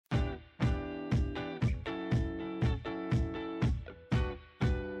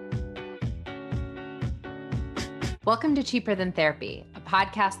Welcome to Cheaper Than Therapy, a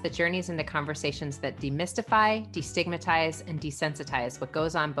podcast that journeys into conversations that demystify, destigmatize, and desensitize what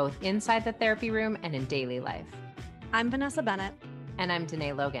goes on both inside the therapy room and in daily life. I'm Vanessa Bennett. And I'm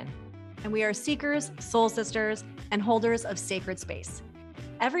Danae Logan. And we are seekers, soul sisters, and holders of sacred space.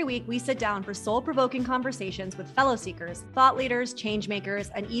 Every week, we sit down for soul-provoking conversations with fellow seekers, thought leaders, change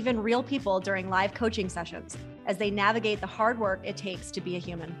makers, and even real people during live coaching sessions as they navigate the hard work it takes to be a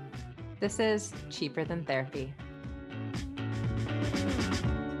human. This is Cheaper Than Therapy.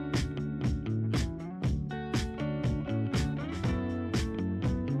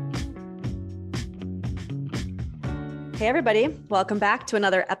 Hey, everybody. Welcome back to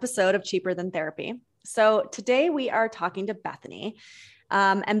another episode of Cheaper Than Therapy. So today we are talking to Bethany.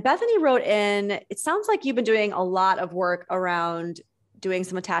 And Bethany wrote in, it sounds like you've been doing a lot of work around doing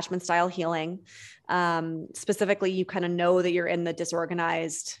some attachment style healing. Specifically, you kind of know that you're in the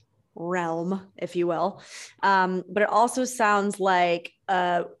disorganized realm, if you will. But it also sounds like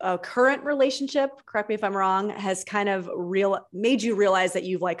a current relationship, correct me if I'm wrong, has kind of made you realize that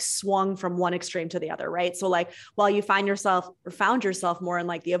you've like swung from one extreme to the other, right? So like while you found yourself more in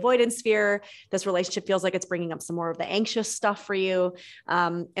like the avoidance sphere, this relationship feels like it's bringing up some more of the anxious stuff for you.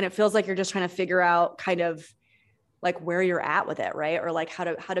 And it feels like you're just trying to figure out kind of like where you're at with it, right? Or like how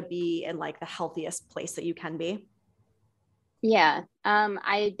to be in like the healthiest place that you can be. Yeah,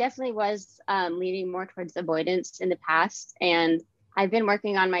 I definitely was leaning more towards avoidance in the past. And I've been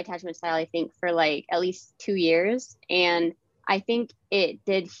working on my attachment style, I think, for like at least 2 years. And I think it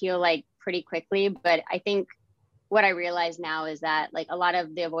did heal like pretty quickly. But I think what I realize now is that like a lot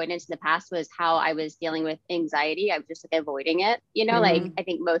of the avoidance in the past was how I was dealing with anxiety. I was just like avoiding it, like I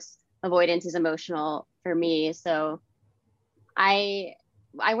think most avoidance is emotional for me. So I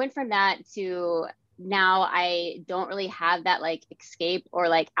went from that to now I don't really have that like escape or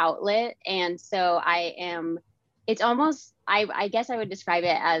like outlet. And so it's almost, I guess I would describe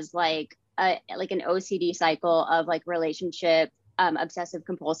it as like an OCD cycle of like relationship, obsessive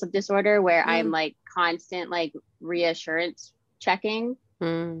compulsive disorder, where I'm like constant, like reassurance checking.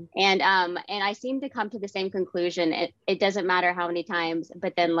 And I seem to come to the same conclusion. It doesn't matter how many times,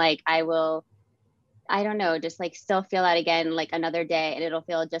 but then like I don't know, just like still feel that again, like another day, and it'll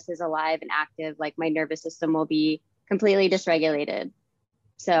feel just as alive and active. Like my nervous system will be completely dysregulated.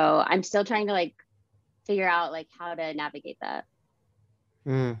 So I'm still trying to like figure out like how to navigate that.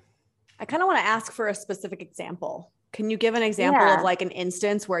 I kind of want to ask for a specific example. Can you give an example of like an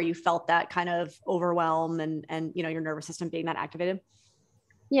instance where you felt that kind of overwhelm and your nervous system being that activated?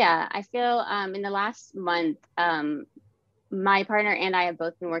 Yeah, I feel in the last month, my partner and I have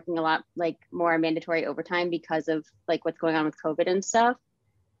both been working a lot, like more mandatory overtime because of like what's going on with COVID and stuff.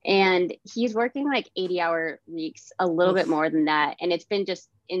 And he's working like 80-hour weeks, a little bit more than that. And it's been just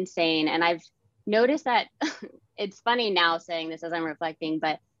insane. And I've noticed that it's funny now saying this as I'm reflecting,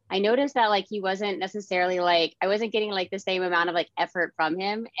 but I noticed that like he wasn't necessarily like, I wasn't getting like the same amount of like effort from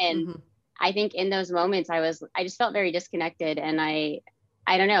him. And I think in those moments I just felt very disconnected. And I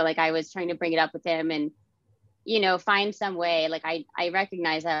don't know, like I was trying to bring it up with him and find some way. Like I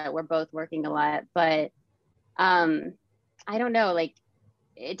recognize that we're both working a lot, but I don't know, like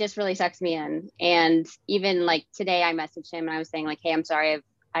it just really sucks me in. And even like today I messaged him and I was saying like, hey, I'm sorry,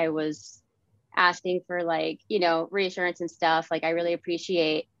 I was asking for like, reassurance and stuff. Like I really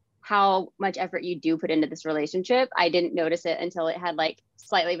appreciate how much effort you do put into this relationship. I didn't notice it until it had like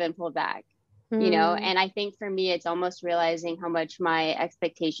slightly been pulled back. And I think for me, it's almost realizing how much my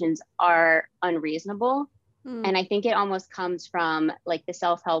expectations are unreasonable. And I think it almost comes from like the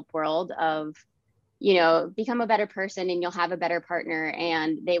self-help world of, become a better person and you'll have a better partner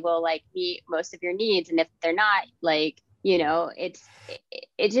and they will like meet most of your needs. And if they're not, like, it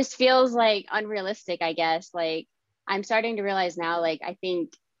just feels like unrealistic, I guess. Like I'm starting to realize now, like, I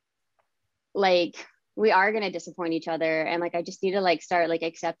think like we are going to disappoint each other. And like, I just need to like start like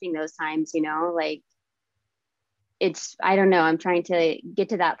accepting those times, like I don't know. I'm trying to get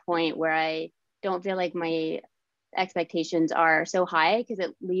to that point where I don't feel like my expectations are so high because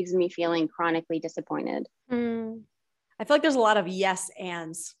it leaves me feeling chronically disappointed. I feel like there's a lot of yes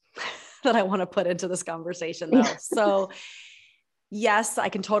ands that I want to put into this conversation though. So yes, I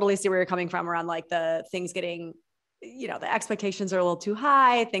can totally see where you're coming from around like the things getting, the expectations are a little too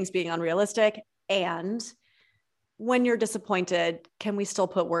high, things being unrealistic. And when you're disappointed, can we still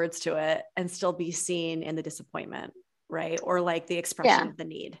put words to it and still be seen in the disappointment, right? Or like the expression of the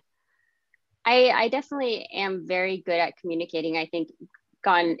need? I definitely am very good at communicating. I think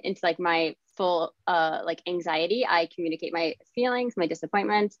gone into like my full like anxiety, I communicate my feelings, my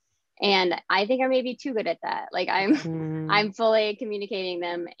disappointments, and I think I may be too good at that. Like I'm fully communicating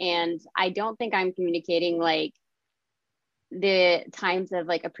them, and I don't think I'm communicating like the times of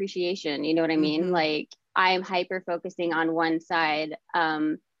like appreciation, you know what I mean? Mm-hmm. Like I'm hyper focusing on one side,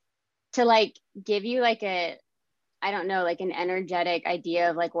 to like give you like I don't know, like an energetic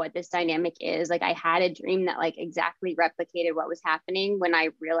idea of like what this dynamic is. Like I had a dream that like exactly replicated what was happening when I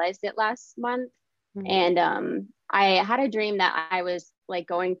realized it last month. Mm-hmm. And I had a dream that I was like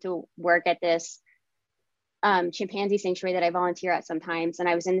going to work at this chimpanzee sanctuary that I volunteer at sometimes. And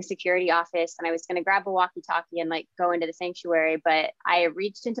I was in the security office and I was going to grab a walkie talkie and like go into the sanctuary. But I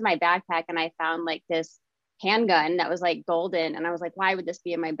reached into my backpack and I found like this handgun that was like golden. And I was like, why would this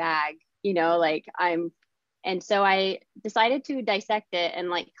be in my bag? You know, like and so I decided to dissect it and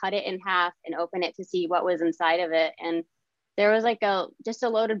like cut it in half and open it to see what was inside of it. And there was like just a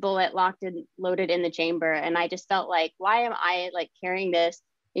loaded bullet loaded in the chamber. And I just felt like, why am I like carrying this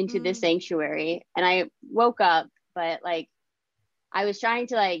into this sanctuary? And I woke up, but like I was trying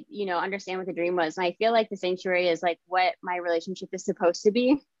to like, you know, understand what the dream was. And I feel like the sanctuary is like what my relationship is supposed to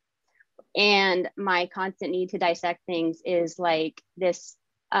be. And my constant need to dissect things is like this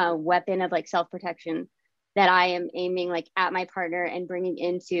weapon of like self-protection that I am aiming like at my partner and bringing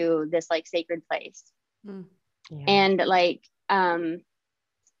into this like sacred place. Yeah. And like, I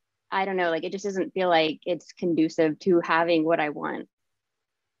don't know, like it just doesn't feel like it's conducive to having what I want.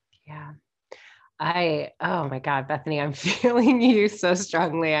 Yeah. Oh my God, Bethany, I'm feeling you so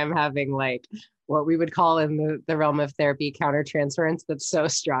strongly. I'm having like what we would call in the realm of therapy countertransference that's so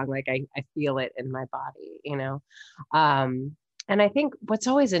strong. Like I feel it in my body, you know? And I think what's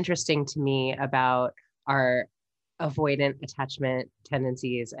always interesting to me about our avoidant attachment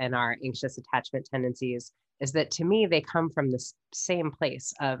tendencies and our anxious attachment tendencies is that to me, they come from this same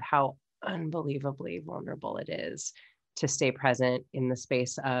place of how unbelievably vulnerable it is to stay present in the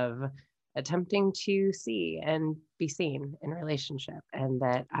space of attempting to see and be seen in relationship, and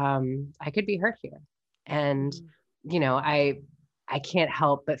that I could be hurt here. And, you know, I can't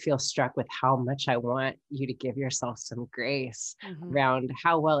help but feel struck with how much I want you to give yourself some grace around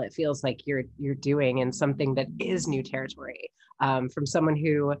how well it feels like you're doing in something that is new territory, from someone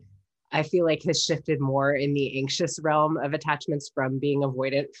who I feel like has shifted more in the anxious realm of attachments from being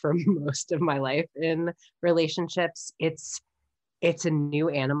avoidant for most of my life in relationships. It's a new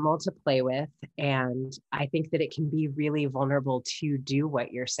animal to play with. And I think that it can be really vulnerable to do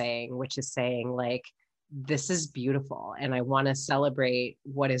what you're saying, which is saying like, this is beautiful. And I want to celebrate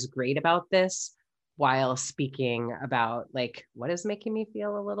what is great about this while speaking about like, what is making me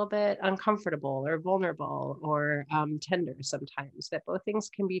feel a little bit uncomfortable or vulnerable or tender sometimes, that both things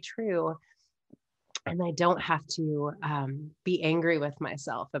can be true. And I don't have to be angry with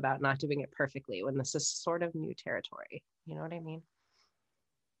myself about not doing it perfectly when this is sort of new territory. You know what I mean?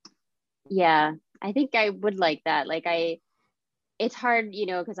 Yeah, I think I would like that. Like it's hard, you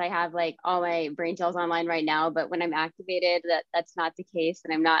know, because I have like all my brain cells online right now, but when I'm activated, that's not the case.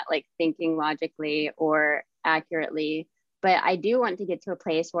 And I'm not like thinking logically or accurately, but I do want to get to a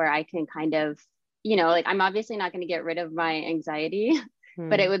place where I can kind of, you know, like I'm obviously not going to get rid of my anxiety,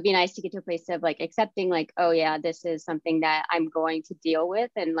 but it would be nice to get to a place of like accepting like, oh yeah, this is something that I'm going to deal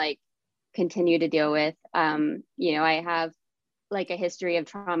with and like continue to deal with. You know, I have like a history of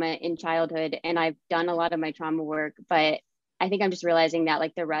trauma in childhood and I've done a lot of my trauma work, but I think I'm just realizing that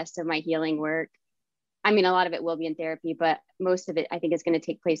like the rest of my healing work, I mean, a lot of it will be in therapy, but most of it I think is going to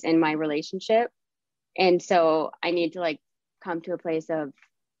take place in my relationship. And so I need to like come to a place of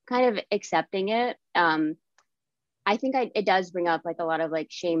kind of accepting it. I think it does bring up like a lot of like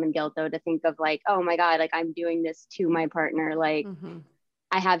shame and guilt though, to think of like, oh my God, like I'm doing this to my partner. Like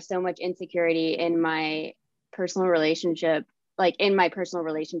I have so much insecurity in my personal relationship, like in my personal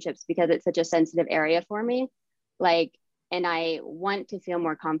relationships, because it's such a sensitive area for me. Like, and I want to feel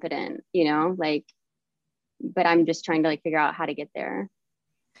more confident, you know, like, but I'm just trying to like figure out how to get there.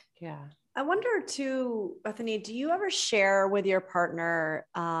 Yeah. I wonder too, Bethany, do you ever share with your partner,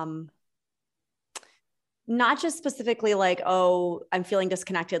 not just specifically like, oh, I'm feeling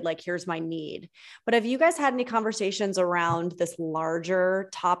disconnected, like here's my need, but have you guys had any conversations around this larger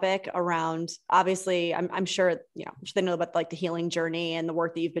topic around, obviously, I'm sure, you know, they know about like the healing journey and the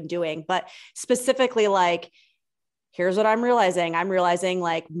work that you've been doing, but specifically like, here's what I'm realizing. I'm realizing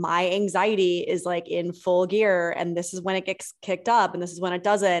like my anxiety is like in full gear and this is when it gets kicked up and this is when it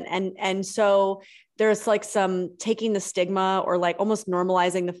doesn't. And so there's like some taking the stigma or like almost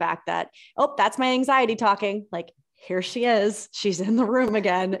normalizing the fact that, oh, that's my anxiety talking. Like, here she is, she's in the room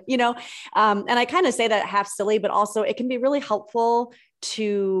again, you know? And I kind of say that half silly, but also it can be really helpful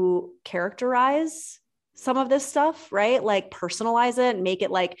to characterize some of this stuff, right? Like personalize it and make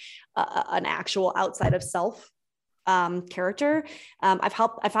it like an actual outside of self character. I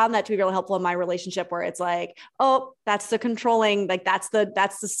found that to be really helpful in my relationship, where it's like, oh, that's the controlling, like that's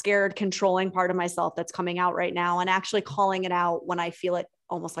the scared controlling part of myself that's coming out right now, and actually calling it out when I feel it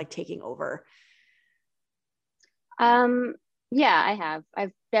almost like taking over. Yeah, I have.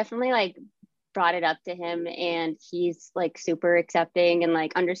 I've definitely like brought it up to him, and he's like super accepting and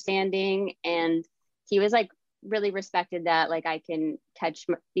like understanding, and he was like really respected that like I can catch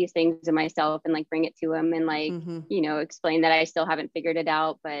these things in myself and like bring it to him and like you know, explain that I still haven't figured it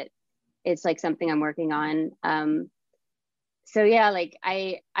out, but it's like something I'm working on. So yeah, like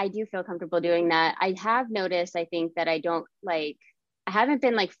I do feel comfortable doing that. I have noticed, I think, that I haven't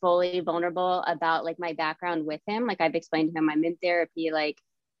been like fully vulnerable about like my background with him. Like I've explained to him I'm in therapy, like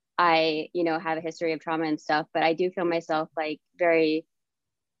I, you know, have a history of trauma and stuff, but I do feel myself like very,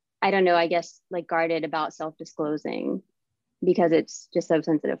 I don't know, I guess like guarded about self-disclosing because it's just so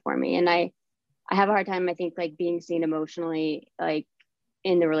sensitive for me. And I have a hard time, I think, like being seen emotionally, like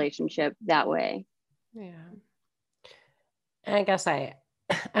in the relationship that way. Yeah. And I guess I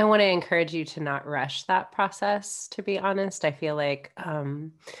want to encourage you to not rush that process, to be honest. I feel like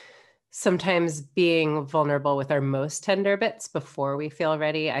sometimes being vulnerable with our most tender bits before we feel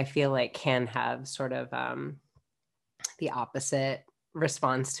ready, I feel like can have sort of the opposite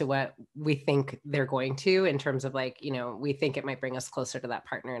response to what we think they're going to, in terms of like, you know, we think it might bring us closer to that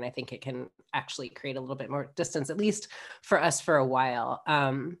partner. And I think it can actually create a little bit more distance, at least for us for a while.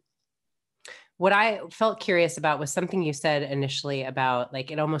 What I felt curious about was something you said initially about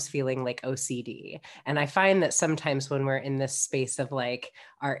like it almost feeling like OCD. And I find that sometimes when we're in this space of like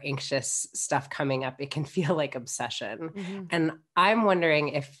our anxious stuff coming up, it can feel like obsession. And I'm wondering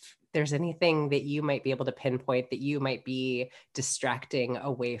if there's anything that you might be able to pinpoint that you might be distracting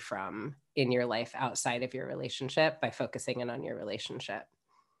away from in your life outside of your relationship by focusing in on your relationship.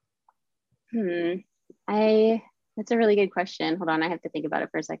 That's a really good question. Hold on, I have to think about it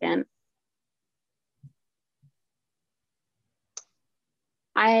for a second.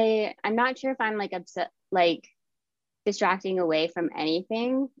 I'm not sure if I'm like upset, like distracting away from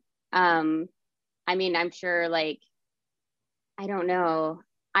anything. I mean, I'm sure like, I don't know.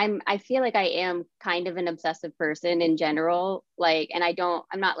 I feel like I am kind of an obsessive person in general. Like, and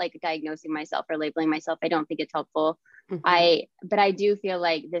I'm not like diagnosing myself or labeling myself. I don't think it's helpful. But I do feel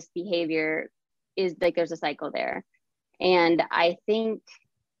like this behavior is like, there's a cycle there. And I think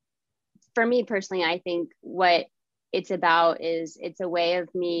for me personally, I think what it's about is it's a way of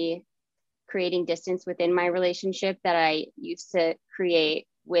me creating distance within my relationship that I used to create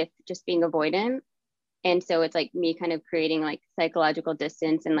with just being avoidant. And so it's like me kind of creating like psychological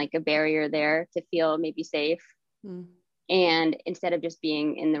distance and like a barrier there to feel maybe safe. And instead of just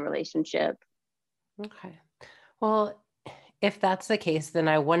being in the relationship. Okay. Well, if that's the case, then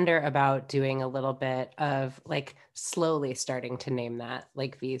I wonder about doing a little bit of like slowly starting to name that,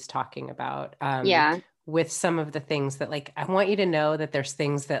 like V's talking about. With some of the things that like, I want you to know that there's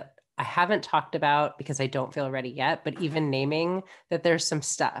things that I haven't talked about because I don't feel ready yet, but even naming that there's some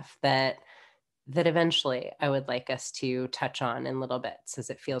stuff that eventually I would like us to touch on in little bits as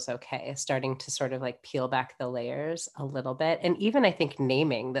it feels okay, starting to sort of like peel back the layers a little bit. And even I think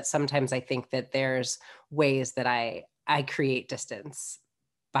naming that sometimes I think that there's ways that I create distance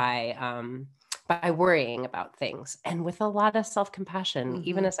by worrying about things, and with a lot of self-compassion,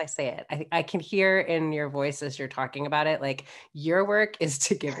 even as I say it, I can hear in your voice as you're talking about it, like your work is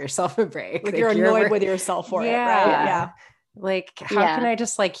to give yourself a break. Like you're annoyed with yourself for it, right? Yeah. Like, how can I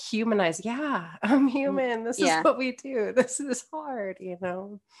just like humanize? Yeah, I'm human. This is what we do. This is hard, you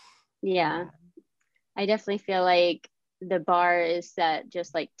know? Yeah. I definitely feel like the bar is set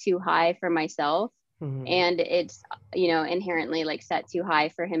just like too high for myself. And it's, you know, inherently like set too high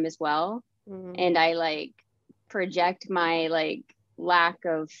for him as well. And I like project my like lack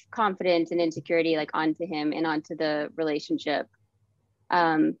of confidence and insecurity like onto him and onto the relationship.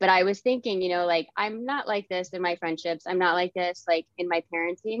 But I was thinking, you know, like I'm not like this in my friendships. I'm not like this like in my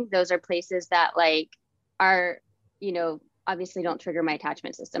parenting. Those are places that like are, you know, obviously don't trigger my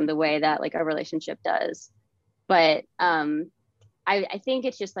attachment system the way that like a relationship does. But I think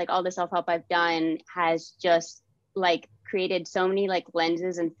it's just like all the self-help I've done has just like created so many like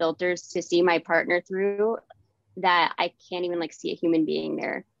lenses and filters to see my partner through that I can't even like see a human being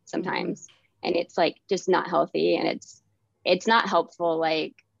there sometimes. And it's like just not healthy, and it's not helpful.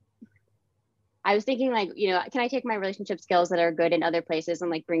 Like I was thinking like, you know, can I take my relationship skills that are good in other places and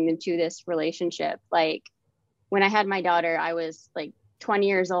like bring them to this relationship? Like when I had my daughter, I was like 20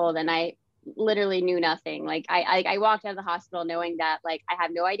 years old and I literally knew nothing. Like I walked out of the hospital knowing that like I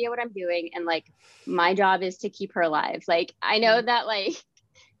have no idea what I'm doing, and like my job is to keep her alive. Like I know that like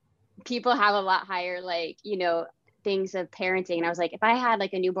people have a lot higher like, you know, things of parenting. And I was like, if I had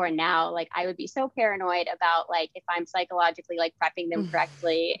like a newborn now, like I would be so paranoid about like if I'm psychologically like prepping them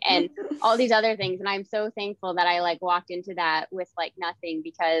correctly and all these other things. And I'm so thankful that I like walked into that with like nothing,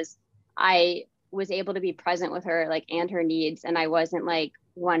 because I was able to be present with her like and her needs. And I wasn't like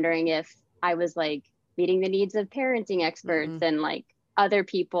wondering if I was like meeting the needs of parenting experts and like other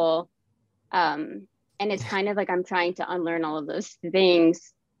people. And it's kind of like I'm trying to unlearn all of those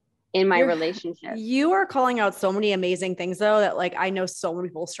things in my relationship. You are calling out so many amazing things though, that like, I know so many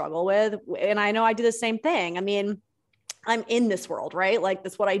people struggle with, and I know I do the same thing. I mean, I'm in this world, right? Like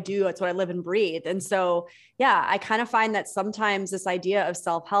that's what I do. It's what I live and breathe. And so, yeah, I kind of find that sometimes this idea of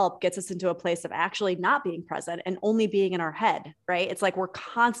self-help gets us into a place of actually not being present and only being in our head, right? It's like we're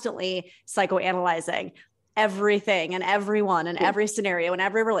constantly psychoanalyzing everything and everyone and every scenario and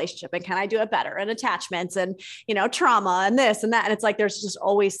every relationship. And can I do it better? And attachments and, you know, trauma and this and that. And it's like, there's just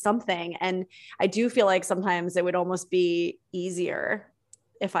always something. And I do feel like sometimes it would almost be easier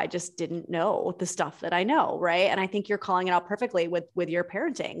if I just didn't know the stuff that I know. Right. And I think you're calling it out perfectly with your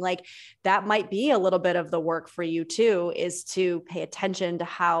parenting. Like that might be a little bit of the work for you too, is to pay attention to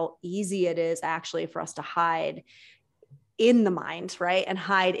how easy it is actually for us to hide in the mind, right? And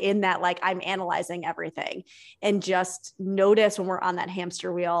hide in that, like, I'm analyzing everything, and just notice when we're on that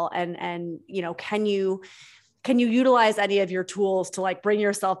hamster wheel and, you know, can you utilize any of your tools to like bring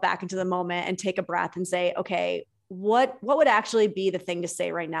yourself back into the moment and take a breath and say, okay, what would actually be the thing to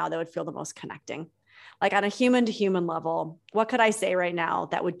say right now that would feel the most connecting? Like on a human to human level, what could I say right now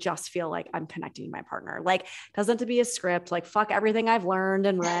that would just feel like I'm connecting to my partner? Like, doesn't have to be a script, like fuck everything I've learned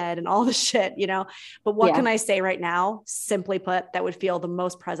and read and all the shit, you know, but what can I say right now, simply put, that would feel the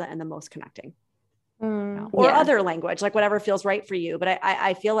most present and the most connecting? You know? Or other language, like whatever feels right for you. But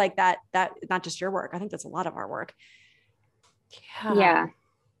I feel like that not just your work. I think that's a lot of our work. Yeah.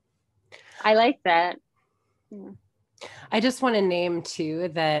 I like that. Yeah. I just want to name too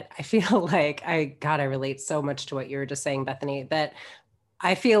that I feel like I relate so much to what you were just saying, Bethany, that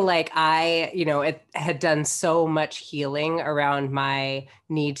I feel like it had done so much healing around my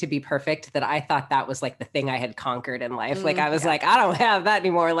need to be perfect that I thought that was like the thing I had conquered in life. Like I was like, I don't have that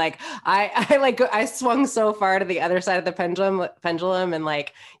anymore. Like I swung so far to the other side of the pendulum and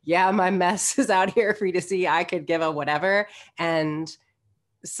like, yeah, my mess is out here for you to see. I could give a whatever. And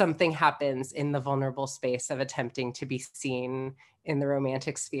something happens in the vulnerable space of attempting to be seen in the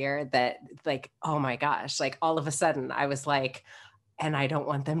romantic sphere that like, oh my gosh, like all of a sudden I was like, and I don't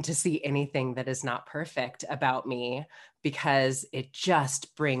want them to see anything that is not perfect about me, because it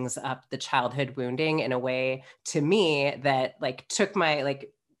just brings up the childhood wounding in a way to me that like took my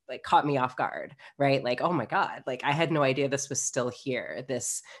like caught me off guard, right? Like, oh my God, like I had no idea this was still here,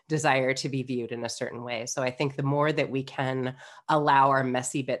 this desire to be viewed in a certain way. So I think the more that we can allow our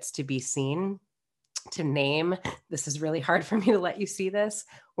messy bits to be seen, to name, this is really hard for me to let you see this,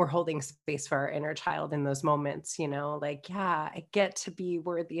 we're holding space for our inner child in those moments, you know, like, yeah, I get to be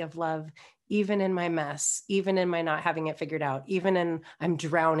worthy of love, even in my mess, even in my not having it figured out, even in I'm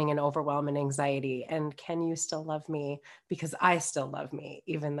drowning in overwhelm and anxiety. And can you still love me? Because I still love me,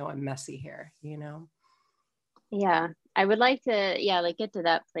 even though I'm messy here, you know? Yeah. I would like to, like get to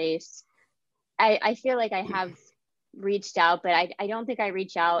that place. I feel like I have reached out, but I don't think I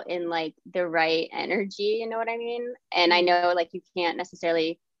reach out in like the right energy, you know what I mean? And I know like you can't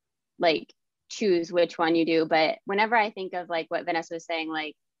necessarily like choose which one you do, but whenever I think of like what Vanessa was saying,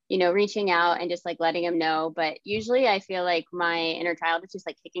 like, you know, reaching out and just like letting him know, but usually I feel like my inner child is just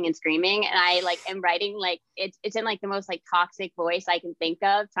like kicking and screaming, and I like am writing like it's in like the most like toxic voice I can think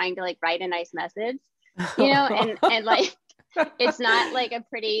of, trying to like write a nice message, you know, and like it's not like a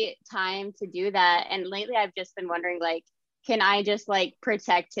pretty time to do that. And lately I've just been wondering, like, can I just like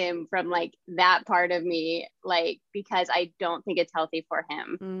protect him from like that part of me? Like, because I don't think it's healthy for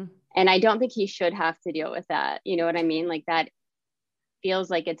him. And I don't think he should have to deal with that. You know what I mean? Like that feels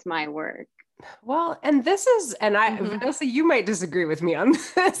like it's my work. Well, and this is, and Vanessa, you might disagree with me on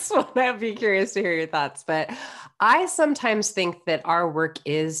this one. I'd be curious to hear your thoughts, but I sometimes think that our work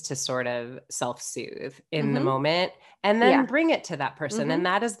is to sort of self-soothe in the moment and then bring it to that person. And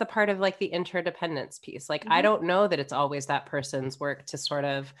that is the part of like the interdependence piece. Like, I don't know that it's always that person's work to sort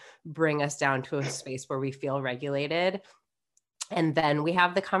of bring us down to a space where we feel regulated. And then we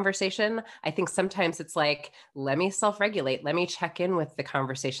have the conversation. I think sometimes it's like, let me self-regulate. Let me check in with the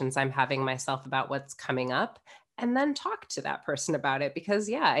conversations I'm having myself about what's coming up. and then talk to that person about it. Because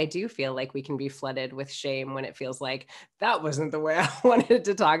yeah, I do feel like we can be flooded with shame when it feels like that wasn't the way I wanted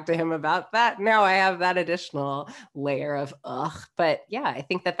to talk to him about that. Now I have that additional layer of ugh. But yeah, I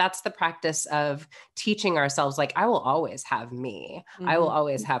think that that's the practice of teaching ourselves, like, I will always have me. I will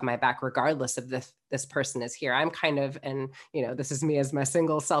always have my back regardless of this person is here. I'm kind of, and this is me as my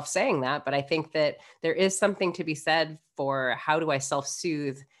single self saying that, but I think that there is something to be said for how do I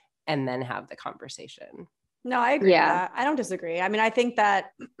self-soothe and then have the conversation. No, I agree with that. I don't disagree. I mean, I think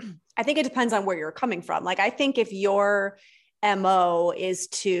it depends on where you're coming from. Like, I think if your MO is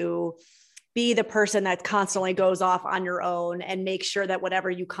to be the person that constantly goes off on your own and make sure that whatever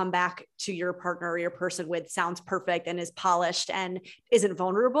you come back to your partner or your person with sounds perfect and is polished and isn't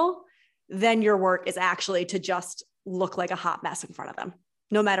vulnerable, then your work is actually to just look like a hot mess in front of them,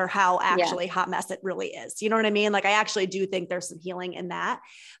 no matter how actually hot mess it really is. You know what I mean? Like, I actually do think there's some healing in that.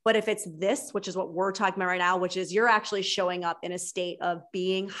 But if it's this, which is what we're talking about right now, which is you're actually showing up in a state of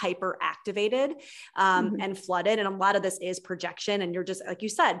being hyper activated and flooded. And a lot of this is projection. And you're just, like you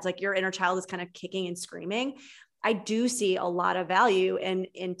said, it's like your inner child is kind of kicking and screaming. I do see a lot of value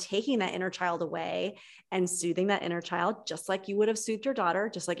in taking that inner child away and soothing that inner child, just like you would have soothed your daughter,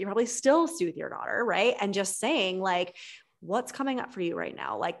 just like you probably still soothe your daughter, right? And just saying, like, what's coming up for you right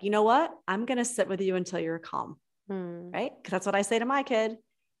now? Like, you know what? I'm going to sit with you until you're calm. Right? Because that's what I say to my kid.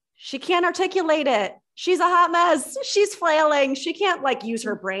 She can't articulate it. She's a hot mess. She's flailing. She can't like use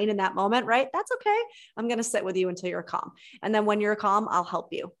her brain in that moment. Right? That's okay. I'm going to sit with you until you're calm. And then when you're calm, I'll help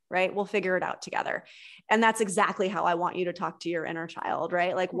you. Right? We'll figure it out together. And that's exactly how I want you to talk to your inner child.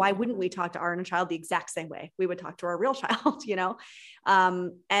 Right? Like, why wouldn't we talk to our inner child the exact same way we would talk to our real child,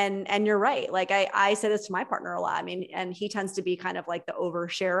 and you're right. Like, I say this to my partner a lot. I mean, and he tends to be kind of like the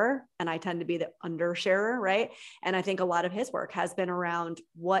oversharer and I tend to be the undersharer. Right? And I think a lot of his work has been around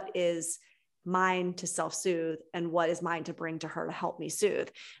what is mine to self-soothe and what is mine to bring to her to help me soothe.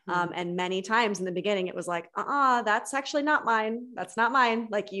 And many times in the beginning, it was like, that's actually not mine. That's not mine.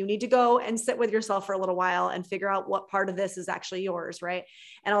 Like, you need to go and sit with yourself for a little while and figure out what part of this is actually yours. Right.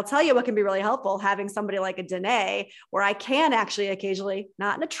 And I'll tell you what can be really helpful, having somebody like a Danae, where I can actually occasionally,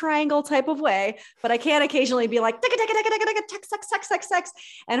 not in a triangle type of way, but I can occasionally be like, text,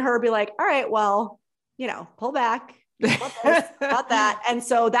 and her be like, all right, well, pull back. About that. And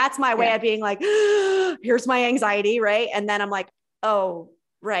so that's my way of being like, here's my anxiety. Right. And then I'm like, oh,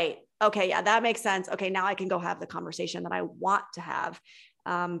 right. Okay. Yeah, that makes sense. Okay. Now I can go have the conversation that I want to have,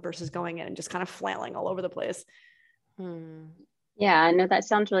 versus going in and just kind of flailing all over the place. Yeah, no, that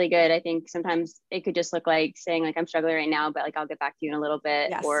sounds really good. I think sometimes it could just look like saying like, I'm struggling right now, but like, I'll get back to you in a little bit.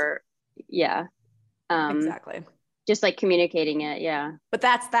 Yes. Or exactly. Just like communicating it. Yeah. But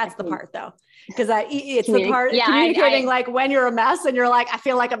that's the part though. Because it's the part communicating, like when you're a mess and you're like, I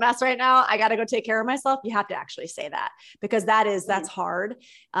feel like a mess right now. I got to go take care of myself. You have to actually say that, because that's hard.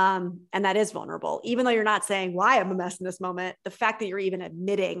 And that is vulnerable. Even though you're not saying why I'm a mess in this moment, the fact that you're even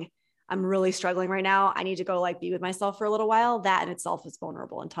admitting I'm really struggling right now, I need to go like be with myself for a little while, that in itself is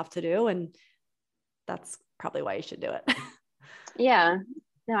vulnerable and tough to do. And that's probably why you should do it. Yeah.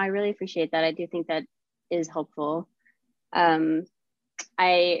 No, I really appreciate that. I do think that is helpful. I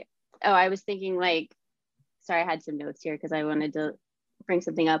was thinking like, sorry, I had some notes here because I wanted to bring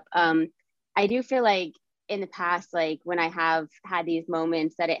something up. I do feel like in the past, like when I have had these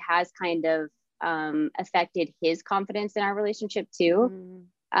moments, that it has kind of affected his confidence in our relationship too,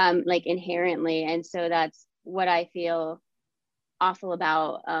 like inherently. And so that's what I feel awful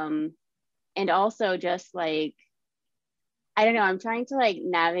about. And also just like, I don't know, I'm trying to like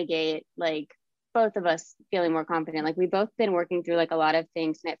navigate like both of us feeling more confident. Like we've both been working through like a lot of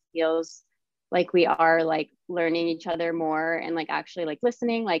things, and it feels like we are like learning each other more and like actually like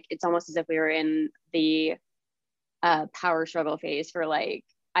listening. Like it's almost as if we were in the power struggle phase for like,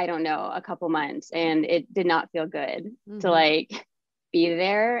 I don't know, a couple months, and it did not feel good to like be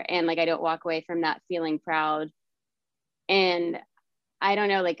there. And like, I don't walk away from that feeling proud. And I don't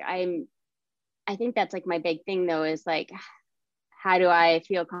know, like I think that's like my big thing though, is like, how do I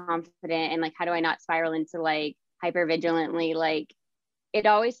feel confident, and like, how do I not spiral into like hyper vigilantly? Like it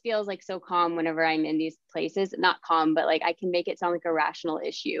always feels like so calm whenever I'm in these places, not calm, but like I can make it sound like a rational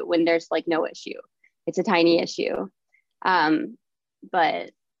issue when there's like no issue. It's a tiny issue.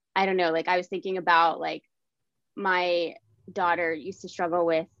 But I don't know, like I was thinking about like my daughter used to struggle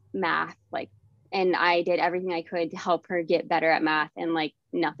with math, like, and I did everything I could to help her get better at math, and like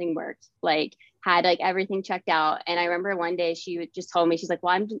nothing worked. Like had like everything checked out. And I remember one day she just told me, she's like,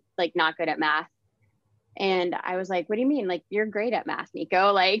 well, I'm like not good at math. And I was like, what do you mean? Like, you're great at math,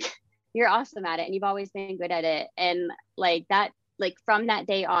 Nico. Like you're awesome at it, and you've always been good at it. And like that, like from that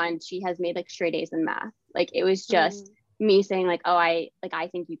day on, she has made like straight A's in math. Like it was just me saying like, oh, I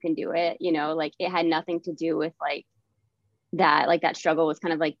think you can do it. You know, like it had nothing to do with like that struggle was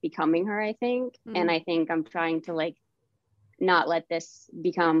kind of like becoming her, I think. And I think I'm trying to like not let this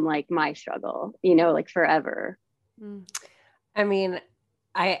become like my struggle, you know, like forever. I mean,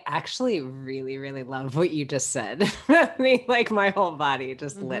 I actually really, really love what you just said. I mean, like my whole body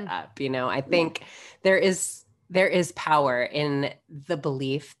just lit up, you know. I think there is power in the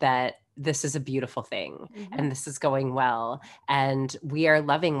belief that this is a beautiful thing and this is going well, and we are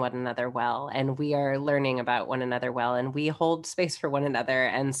loving one another well, and we are learning about one another well, and we hold space for one another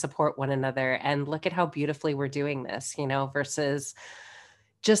and support one another, and look at how beautifully we're doing this, you know, versus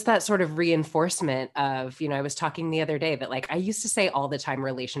just that sort of reinforcement of, you know, I was talking the other day that like, I used to say all the time,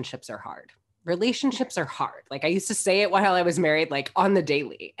 relationships are hard. Relationships are hard. Like I used to say it while I was married, like on the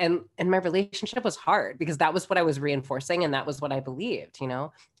daily, and my relationship was hard because that was what I was reinforcing. And that was what I believed, you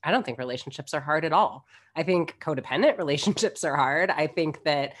know. I don't think relationships are hard at all. I think codependent relationships are hard. I think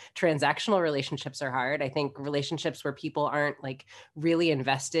that transactional relationships are hard. I think relationships where people aren't like really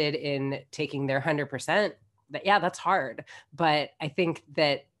invested in taking their 100%, that, yeah, that's hard. But I think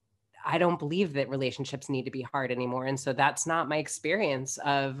that I don't believe that relationships need to be hard anymore. And so that's not my experience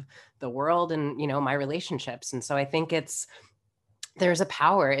of the world and, you know, my relationships. And so I think there's a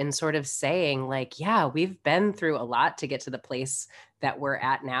power in sort of saying like, yeah, we've been through a lot to get to the place that we're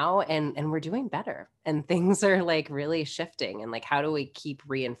at now, and we're doing better, and things are like really shifting. And like, how do we keep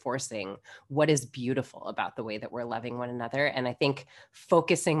reinforcing what is beautiful about the way that we're loving one another? And I think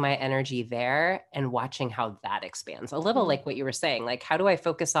focusing my energy there and watching how that expands a little, like what you were saying, like, how do I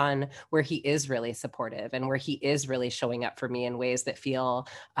focus on where he is really supportive and where he is really showing up for me in ways that feel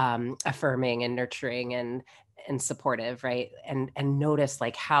affirming and nurturing and supportive, right? And notice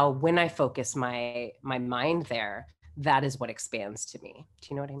like how when I focus my mind there, that is what expands to me. Do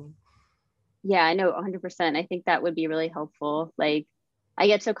you know what I mean? Yeah, I know 100%. I think that would be really helpful. Like I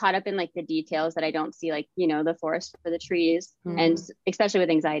get so caught up in like the details that I don't see like, you know, the forest for the trees. And especially with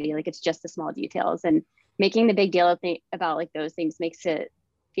anxiety, like it's just the small details, and making the big deal about like those things makes it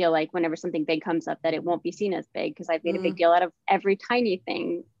feel like whenever something big comes up that it won't be seen as big because I've made a big deal out of every tiny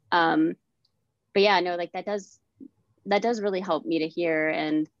thing. But yeah, no, like that does really help me to hear,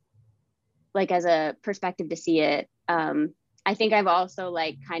 and like as a perspective to see it. I think I've also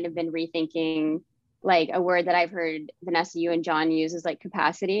like kind of been rethinking like a word that I've heard Vanessa, you and John use is like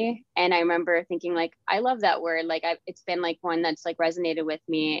capacity. And I remember thinking like, I love that word. Like it's been like one that's like resonated with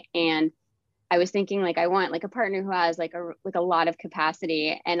me. And I was thinking like, I want like a partner who has like a lot of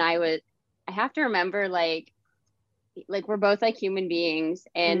capacity. And I have to remember like we're both like human beings,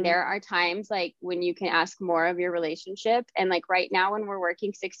 and there are times like when you can ask more of your relationship, and like right now when we're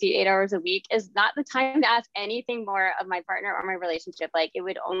working 68 hours a week is not the time to ask anything more of my partner or my relationship. Like it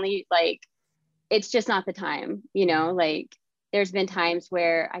would only like, it's just not the time, you know. Like there's been times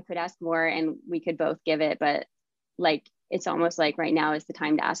where I could ask more and we could both give it, but like it's almost like right now is the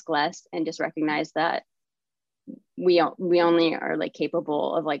time to ask less and just recognize that we only are like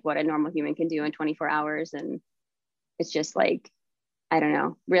capable of like what a normal human can do in 24 hours. And it's just like, I don't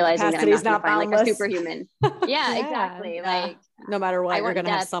know, realizing that I'm not gonna find like a superhuman. Yeah, exactly. Yeah. Like no matter what, you're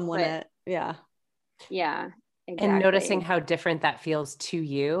gonna have some limit. Yeah. Yeah. Exactly. And noticing how different that feels to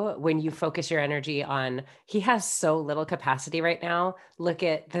you when you focus your energy on, he has so little capacity right now. Look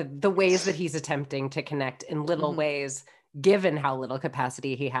at the ways that he's attempting to connect in little ways, given how little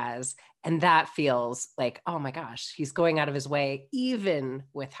capacity he has. And that feels like, oh my gosh, he's going out of his way, even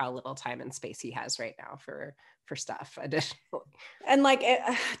with how little time and space he has right now for stuff additionally. And like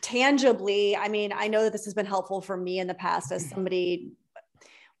tangibly, I mean, I know that this has been helpful for me in the past as somebody,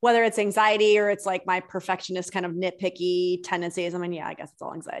 whether it's anxiety or it's like my perfectionist kind of nitpicky tendencies. I mean, yeah, I guess it's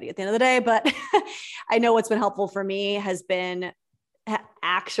all anxiety at the end of the day, but I know what's been helpful for me has been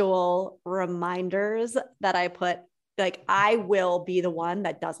actual reminders that I put, like, I will be the one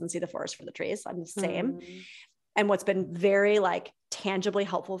that doesn't see the forest for the trees. I'm the same. And what's been very like tangibly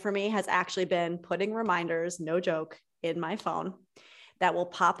helpful for me has actually been putting reminders, no joke, in my phone that will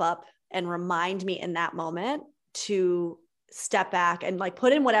pop up and remind me in that moment to step back and like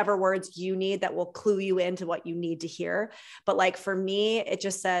put in whatever words you need that will clue you into what you need to hear. But like for me, it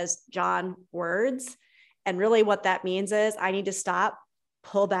just says, John, words. And really what that means is I need to stop,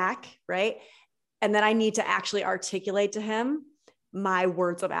 pull back, right? And then I need to actually articulate to him my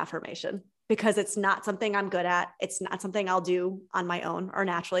words of affirmation. because it's not something I'm good at. It's not something I'll do on my own or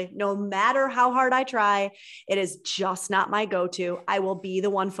naturally. No matter how hard I try, it is just not my go-to. I will be the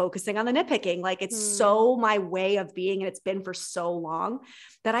one focusing on the nitpicking. Like it's so my way of being, and it's been for so long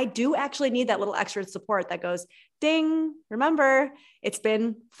that I do actually need that little extra support that goes, ding, remember, it's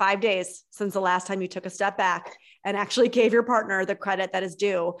been 5 days since the last time you took a step back and actually gave your partner the credit that is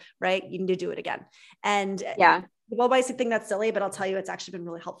due, right? You need to do it again. And yeah, people might think that's silly, but I'll tell you, it's actually been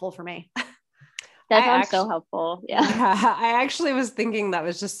really helpful for me. that sounds so helpful. Yeah. I actually was thinking that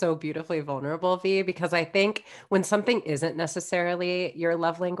was just so beautifully vulnerable, V, because I think when something isn't necessarily your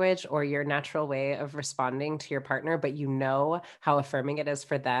love language or your natural way of responding to your partner, but you know how affirming it is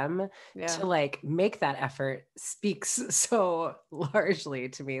for them, to like make that effort speaks so largely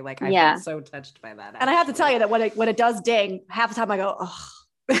to me. Like I felt so touched by that. Actually. And I have to tell you that when it does ding, half the time I go, oh.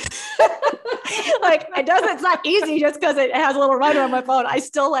 Like it's not easy just because it has a little reminder on my phone. I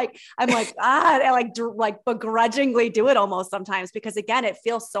still I'm like, I begrudgingly do it almost sometimes because again, it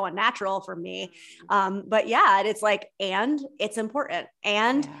feels so unnatural for me. But yeah, it's like, and it's important.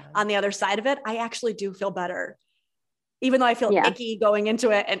 And on the other side of it, I actually do feel better. Even though I feel icky going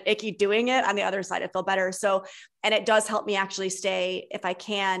into it and icky doing it, on the other side, I feel better. So, and it does help me actually stay, if I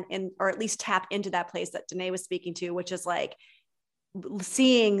can, or at least tap into that place that Danae was speaking to, which is like,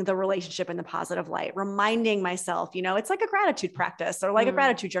 seeing the relationship in the positive light, reminding myself, it's like a gratitude practice or like a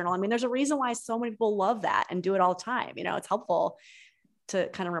gratitude journal. I mean, there's a reason why so many people love that and do it all the time. It's helpful to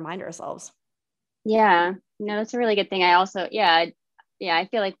kind of remind ourselves. Yeah, no, that's a really good thing. I also, I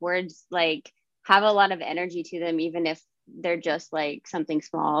feel like words like have a lot of energy to them, even if they're just like something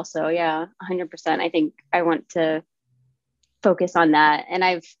small. So yeah, 100%. I think I want to focus on that. And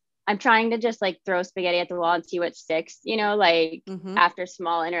I'm trying to just like throw spaghetti at the wall and see what sticks, after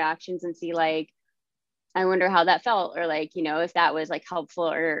small interactions and see like, I wonder how that felt, or like, if that was like helpful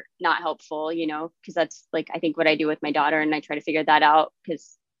or not helpful, because that's like, I think what I do with my daughter, and I try to figure that out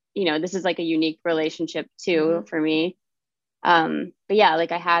because, this is like a unique relationship too for me. But yeah,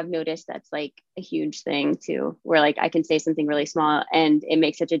 like I have noticed that's like a huge thing too, where like I can say something really small and it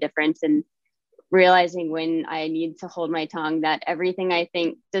makes such a difference. And realizing when I need to hold my tongue, that everything I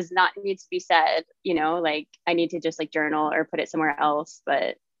think does not need to be said, like I need to just like journal or put it somewhere else,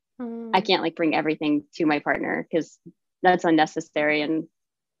 but I can't like bring everything to my partner because that's unnecessary. And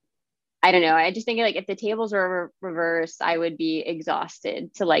I don't know. I just think like if the tables were reversed, I would be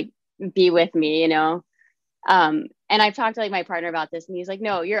exhausted to like be with me, and I've talked to like my partner about this and he's like,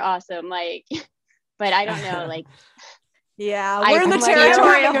 no, you're awesome. Like, but I don't know, like, yeah, we're in the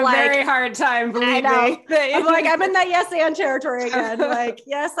territory of like a very hard time. Believe me. I'm like, I'm in that yes and territory again. Like,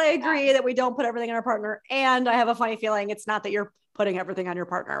 yes, I agree that we don't put everything on our partner, and I have a funny feeling it's not that you're putting everything on your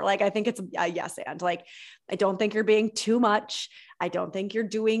partner. Like, I think it's a yes and. Like, I don't think you're being too much. I don't think you're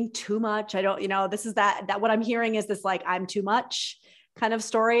doing too much. I don't. This is that what I'm hearing is this like I'm too much kind of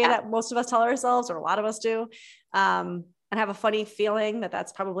story that most of us tell ourselves, or a lot of us do, and have a funny feeling that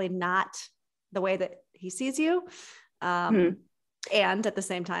that's probably not the way that he sees you. And at the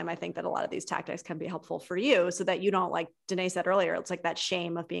same time, I think that a lot of these tactics can be helpful for you so that you don't, like Danae said earlier, it's like that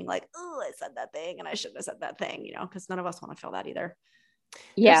shame of being like, oh, I said that thing and I shouldn't have said that thing, because none of us want to feel that either.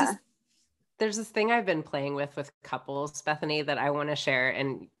 Yeah. There's this thing I've been playing with couples, Bethany, that I want to share,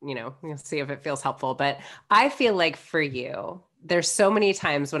 and, we'll see if it feels helpful. But I feel like for you, there's so many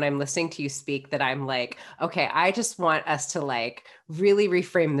times when I'm listening to you speak that I'm like, okay, I just want us to like really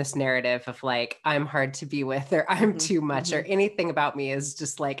reframe this narrative of like, I'm hard to be with, or I'm too much, or anything about me is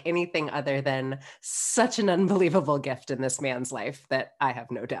just like anything other than such an unbelievable gift in this man's life that I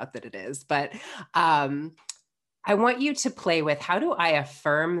have no doubt that it is. But I want you to play with, how do I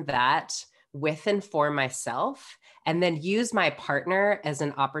affirm that with and for myself, and then use my partner as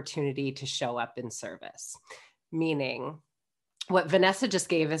an opportunity to show up in service? Meaning, what Vanessa just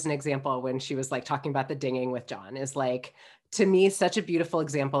gave as an example when she was like talking about the dinging with John is like, to me, such a beautiful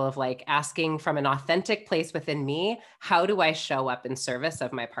example of like asking from an authentic place within me, how do I show up in service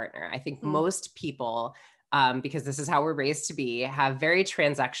of my partner? I think most people, because this is how we're raised to be, have very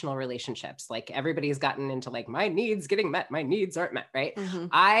transactional relationships. Like everybody's gotten into like, my needs getting met, my needs aren't met, right?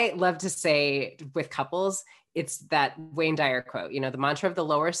 I love to say with couples, it's that Wayne Dyer quote, the mantra of the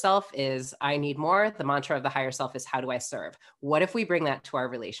lower self is I need more. The mantra of the higher self is how do I serve? What if we bring that to our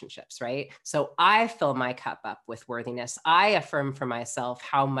relationships, right? So I fill my cup up with worthiness. I affirm for myself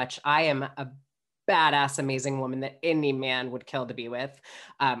how much I am a badass, amazing woman that any man would kill to be with.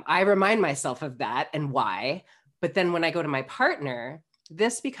 I remind myself of that and why. But then when I go to my partner,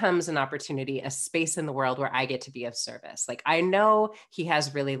 this becomes an opportunity, a space in the world where I get to be of service. Like, I know he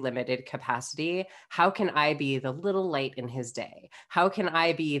has really limited capacity. How can I be the little light in his day? How can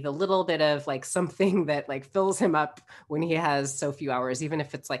I be the little bit of like something that like fills him up when he has so few hours, even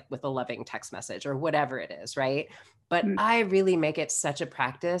if it's like with a loving text message or whatever it is, right? But I really make it such a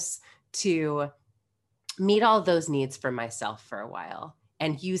practice to meet all those needs for myself for a while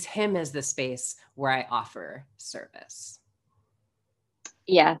and use him as the space where I offer service.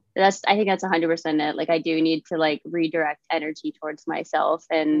 Yeah, I think that's 100% it. Like, I do need to like redirect energy towards myself.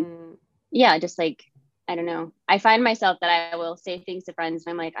 And yeah, just like, I don't know. I find myself that I will say things to friends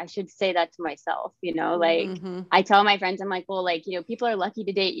and I'm like, I should say that to myself, you know, like I tell my friends, I'm like, well, like, you know, people are lucky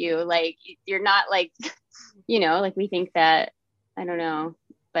to date you. Like, you're not like, you know, like we think that, I don't know,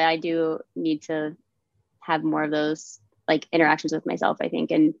 but I do need to have more of those like interactions with myself, I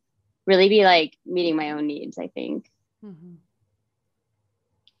think, and really be like meeting my own needs, I think.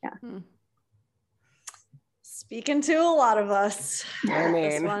 Yeah. Speaking to a lot of us. I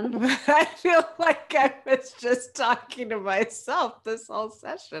mean, I feel like I was just talking to myself this whole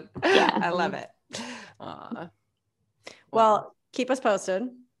session. Yeah. I love it. Well, keep us posted.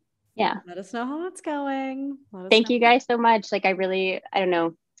 Yeah. Let us know how it's going. Thank you guys so much. Like, I don't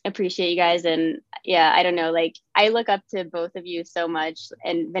know, appreciate you guys. And yeah, I don't know, like I look up to both of you so much.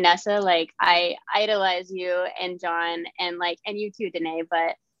 And Vanessa, like I idolize you, and John, and like, and you too, Danae,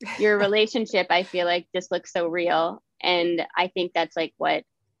 but your relationship, I feel like just looks so real. And I think that's like what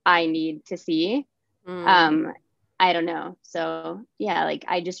I need to see. I don't know. So yeah, like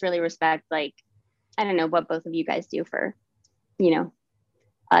I just really respect, like, I don't know what both of you guys do for, you know,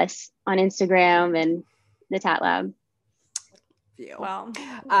 us on Instagram and the Tat Lab. Well,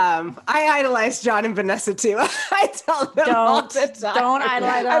 I idolize John and Vanessa too. I tell them all the time. Don't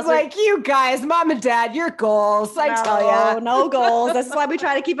idolize us. I'm like, you guys, mom and dad, your goals. I tell you, no goals. This is why we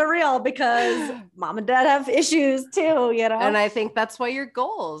try to keep it real, because mom and dad have issues too, you know. And I think that's why your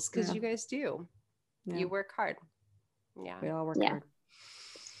goals, because you guys do. Yeah. You work hard. Yeah, we all work hard.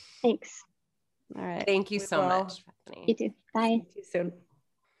 Thanks. All right. Thank you so much, Bethany. You too. Bye. See you soon.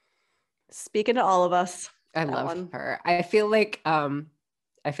 Speaking to all of us. I love her. I feel like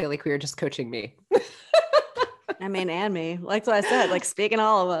we were just coaching me. I mean, and me, like what I said, like speaking to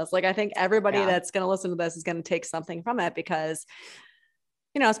all of us, like I think everybody that's going to listen to this is going to take something from it, because,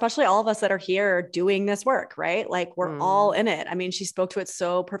 you know, especially all of us that are here doing this work, right? Like we're all in it. I mean, she spoke to it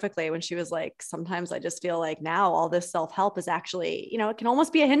so perfectly when she was like, sometimes I just feel like now all this self-help is actually, you know, it can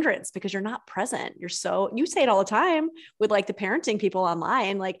almost be a hindrance because you're not present. You say it all the time with like the parenting people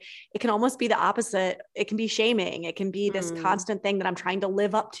online, like it can almost be the opposite. It can be shaming. It can be this constant thing that I'm trying to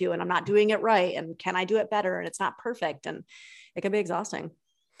live up to and I'm not doing it right. And can I do it better? And it's not perfect. And it can be exhausting.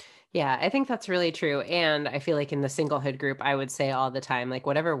 Yeah, I think that's really true. And I feel like in the singlehood group, I would say all the time, like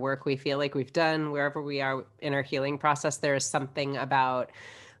whatever work we feel like we've done, wherever we are in our healing process, there is something about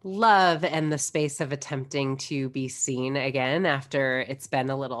love and the space of attempting to be seen again after it's been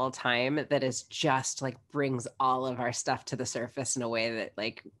a little time that is just like brings all of our stuff to the surface in a way that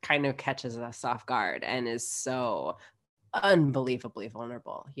like kind of catches us off guard and is so unbelievably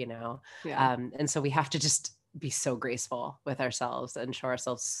vulnerable, you know? Yeah. And so we have to just be so graceful with ourselves and show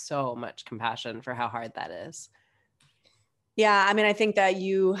ourselves so much compassion for how hard that is. Yeah. I mean, I think that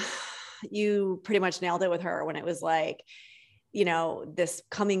you pretty much nailed it with her when it was like, you know, this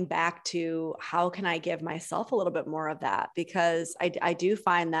coming back to how can I give myself a little bit more of that? Because I do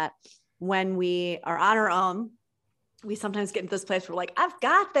find that when we are on our own, we sometimes get into this place where we're like, I've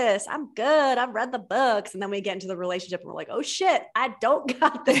got this, I'm good, I've read the books. And then we get into the relationship and we're like, oh shit, I don't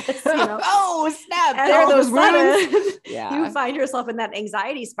got this. You know? Oh snap, and there are those wounds. Yeah. You find yourself in that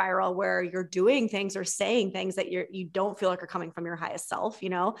anxiety spiral where you're doing things or saying things that you don't feel like are coming from your highest self, you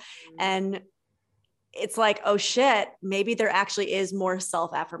know? And it's like, oh shit, maybe there actually is more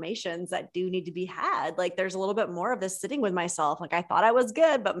self-affirmations that do need to be had. Like there's a little bit more of this sitting with myself. Like I thought I was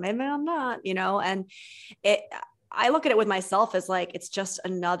good, but maybe I'm not, you know? And I look at it with myself as like, it's just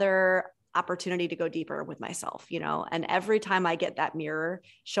another opportunity to go deeper with myself, you know? And every time I get that mirror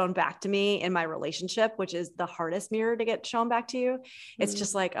shown back to me in my relationship, which is the hardest mirror to get shown back to you, it's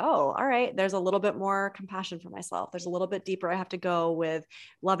just like, oh, all right, there's a little bit more compassion for myself. There's a little bit deeper I have to go with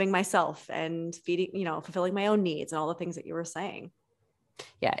loving myself and feeding, you know, fulfilling my own needs and all the things that you were saying.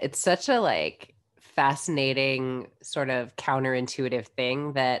 Yeah. It's such a like fascinating sort of counterintuitive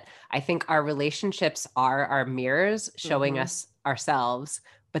thing that I think our relationships are our mirrors showing us ourselves,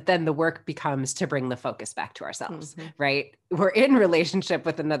 but then the work becomes to bring the focus back to ourselves, right? We're in relationship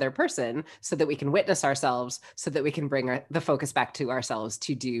with another person so that we can witness ourselves, so that we can bring the focus back to ourselves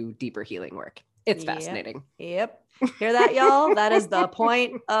to do deeper healing work. It's fascinating. Yep. Hear that, y'all? That is the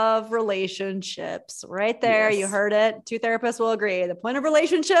point of relationships right there. Yes. You heard it. 2 therapists will agree. The point of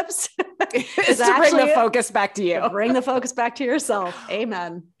relationships is to bring the focus back to you. Bring the focus back to yourself.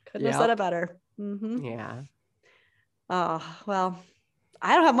 Amen. Couldn't have said it better. Mm-hmm. Yeah. Oh, well,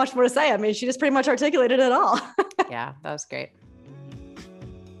 I don't have much more to say. I mean, she just pretty much articulated it all. Yeah, that was great.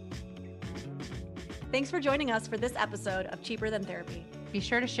 Thanks for joining us for this episode of Cheaper Than Therapy. Be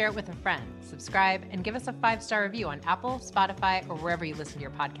sure to share it with a friend, subscribe, and give us a 5-star review on Apple, Spotify, or wherever you listen to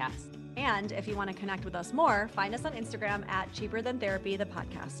your podcasts. And if you want to connect with us more, find us on Instagram at Cheaper Than Therapy, the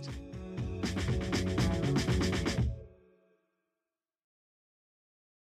podcast.